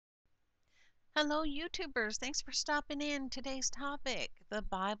Hello, YouTubers. Thanks for stopping in. Today's topic, the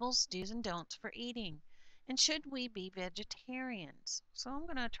Bible's do's and don'ts for eating. And should we be vegetarians? So I'm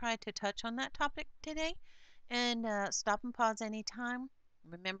going to try to touch on that topic today and stop and pause anytime.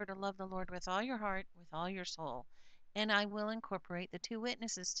 Remember to love the Lord with all your heart, with all your soul. And I will incorporate the two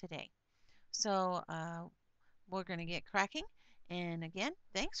witnesses today. So we're going to get cracking. And again,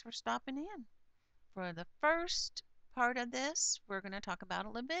 thanks for stopping in. For the first part of this, we're going to talk about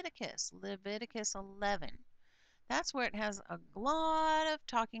Leviticus, Leviticus 11. That's where it has a lot of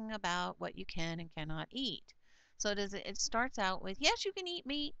talking about what you can and cannot eat. So it starts out with, yes, you can eat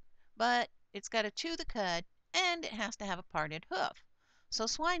meat, but it's got to chew the cud and it has to have a parted hoof. So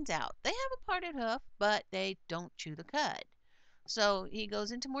swine's out. They have a parted hoof, but they don't chew the cud. So he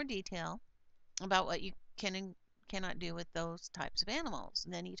goes into more detail about what you can and cannot do with those types of animals.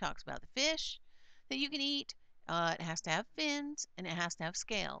 And then he talks about the fish that you can eat. It has to have fins and it has to have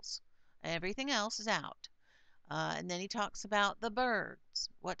scales. Everything else is out. And then he talks about the birds.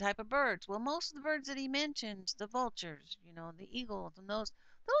 What type of birds? Well, most of the birds that he mentions, the vultures, the eagles, and those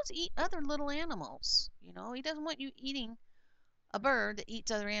eat other little animals. He doesn't want you eating a bird that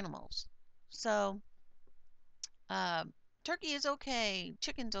eats other animals. So, uh, turkey is okay.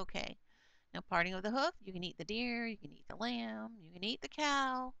 Chicken's okay. Now, parting of the hoof, you can eat the deer, you can eat the lamb, you can eat the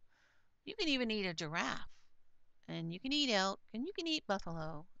cow, you can even eat a giraffe, and you can eat elk, and you can eat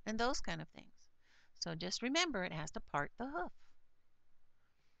buffalo, and those kind of things. So just remember it has to part the hoof.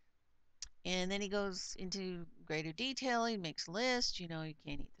 And then he goes into greater detail. He makes a list. You can't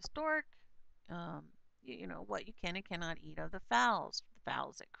eat the stork. Um, what you can and cannot eat of the fowls. The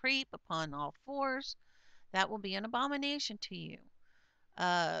fowls that creep upon all fours, that will be an abomination to you.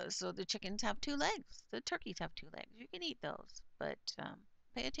 So the chickens have two legs. The turkeys have two legs. You can eat those, but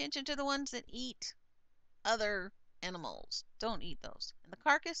pay attention to the ones that eat other animals. Don't eat those. And the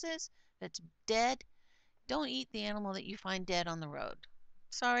carcasses that's dead, don't eat the animal that you find dead on the road.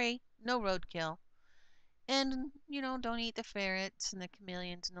 Sorry, no roadkill. And, don't eat the ferrets and the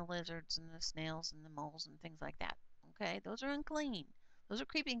chameleons and the lizards and the snails and the moles and things like that. Okay, those are unclean. Those are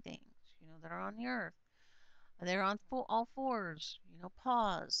creeping things, that are on the earth. They're on all fours,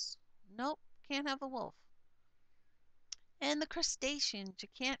 paws. Nope, can't have the wolf. And the crustaceans, you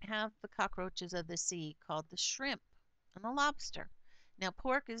can't have the cockroaches of the sea called the shrimp and the lobster. Now,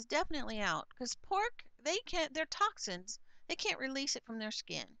 pork is definitely out because pork, they're toxins. They can't release it from their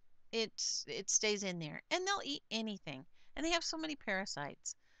skin. It stays in there and they'll eat anything. And they have so many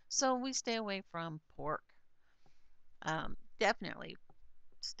parasites. So we stay away from pork. Definitely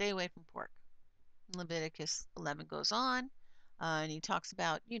stay away from pork. Leviticus 11 goes on, and he talks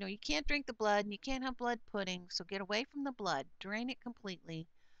about, you can't drink the blood and you can't have blood pudding, so get away from the blood. Drain it completely.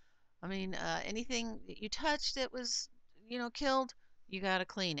 I mean, anything that you touch that was, killed, you got to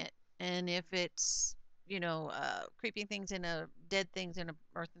clean it. And if it's, creeping things dead things in a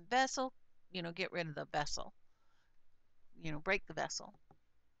earthen vessel, get rid of the vessel. Break the vessel.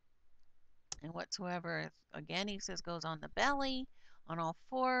 And whatsoever, again, he says, goes on the belly, on all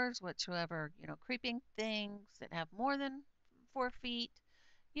fours, whatsoever, creeping things that have more than 4 feet,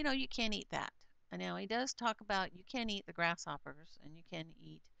 you can't eat that. And now he does talk about you can eat the grasshoppers and you can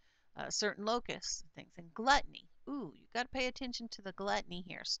eat certain locusts and things. And gluttony. Ooh, you've got to pay attention to the gluttony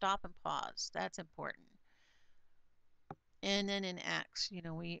here. Stop and pause. That's important. And then in Acts,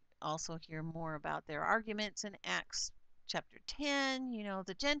 we also hear more about their arguments in Acts chapter 10,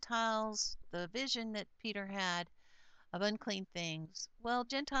 the Gentiles, the vision that Peter had of unclean things. Well,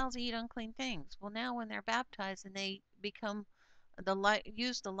 Gentiles eat unclean things. Well, now when they're baptized and they become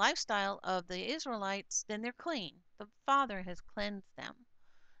use the lifestyle of the Israelites, then they're clean. The Father has cleansed them.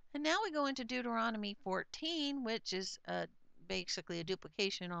 And now we go into Deuteronomy 14, which is basically a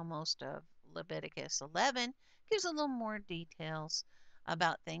duplication almost of Leviticus 11. Gives a little more details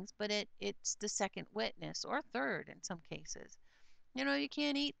about things, but it's the second witness or third in some cases. You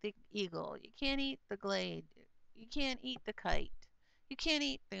can't eat the eagle, you can't eat the glade, you can't eat the kite, you can't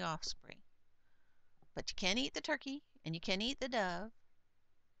eat the osprey, but you can eat the turkey and you can eat the dove,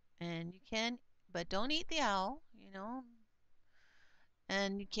 and you can, but don't eat the owl,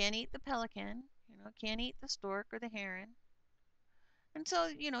 and you can't eat the pelican, can't eat the stork or the heron. And so,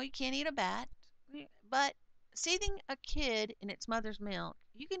 you can't eat a bat. But seething a kid in its mother's milk,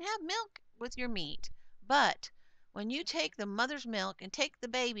 you can have milk with your meat. But when you take the mother's milk and take the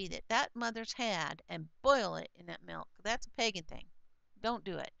baby that mother's had and boil it in that milk, that's a pagan thing. Don't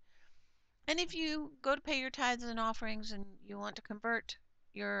do it. And if you go to pay your tithes and offerings and you want to convert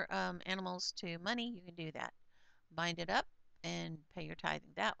your animals to money, you can do that. Bind it up and pay your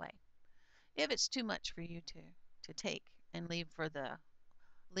tithing that way. If it's too much for you to take and leave for the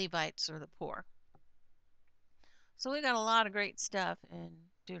Levites or the poor. So we got a lot of great stuff in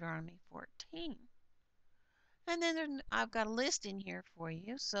Deuteronomy 14. And then I've got a list in here for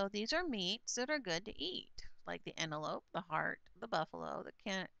you. So these are meats that are good to eat, like the antelope, the hart, the buffalo,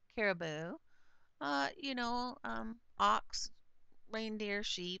 the caribou, ox, reindeer,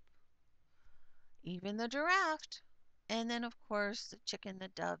 sheep, even the giraffe. And then, of course, the chicken, the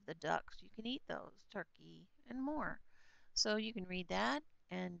dove, the ducks. You can eat those, turkey, and more. So you can read that.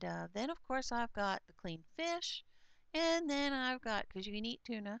 And then, of course, I've got the clean fish. And then I've got, because you can eat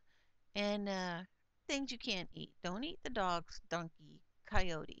tuna, and things you can't eat. Don't eat the dogs, donkey,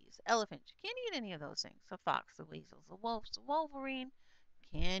 coyotes, elephants. You can't eat any of those things. The fox, the weasels, the wolves, the wolverine.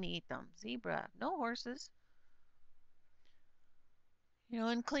 Can't eat them. Zebra, no horses.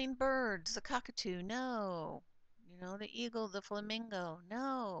 Unclean birds, the cockatoo, no. The eagle, the flamingo,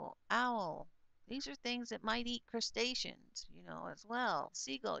 no. Owl. These are things that might eat crustaceans, as well.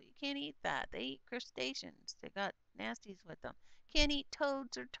 Seagull, you can't eat that. They eat crustaceans. They got nasties with them. Can't eat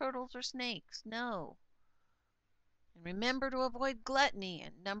toads or turtles or snakes, no. And remember to avoid gluttony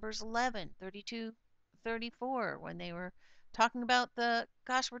in Numbers 11, 32, 34, when they were talking about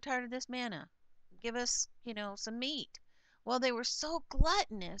gosh, we're tired of this manna. Give us, some meat. Well, they were so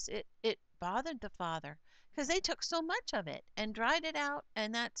gluttonous, it bothered the Father because they took so much of it and dried it out,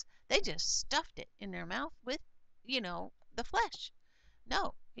 and they just stuffed it in their mouth with, the flesh.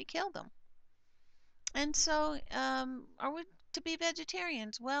 No, he killed them. And so, are we to be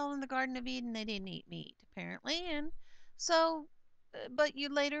vegetarians? Well, in the Garden of Eden, they didn't eat meat, apparently. And so, but you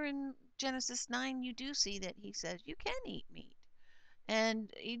later in Genesis 9, you do see that he says you can eat meat.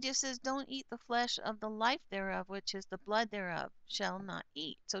 And he just says, don't eat the flesh of the life thereof, which is the blood thereof, shall not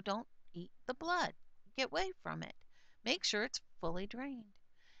eat. So don't eat the blood. Get away from it. Make sure it's fully drained.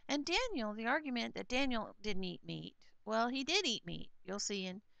 And Daniel, the argument that Daniel didn't eat meat, well, he did eat meat. You'll see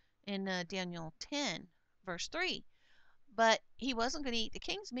in Daniel 10, verse 3. But he wasn't going to eat the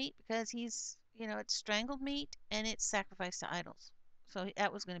king's meat because it's strangled meat and it's sacrificed to idols. So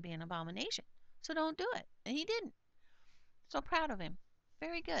that was going to be an abomination. So don't do it. And he didn't. So proud of him.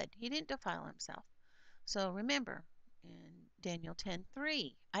 Very good. He didn't defile himself. So remember, in Daniel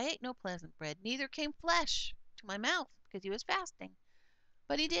 10:3, I ate no pleasant bread, neither came flesh to my mouth because he was fasting.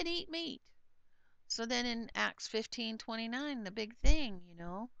 But he did eat meat. So then in Acts 15:29, the big thing,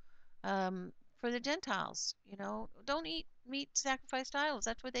 for the Gentiles, don't eat meat sacrificed to idols.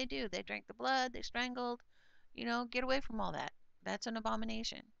 That's what they do. They drank the blood, they strangled, get away from all that. That's an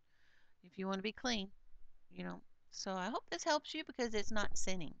abomination if you want to be clean, you know. So I hope this helps you because it's not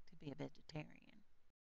sinning to be a vegetarian.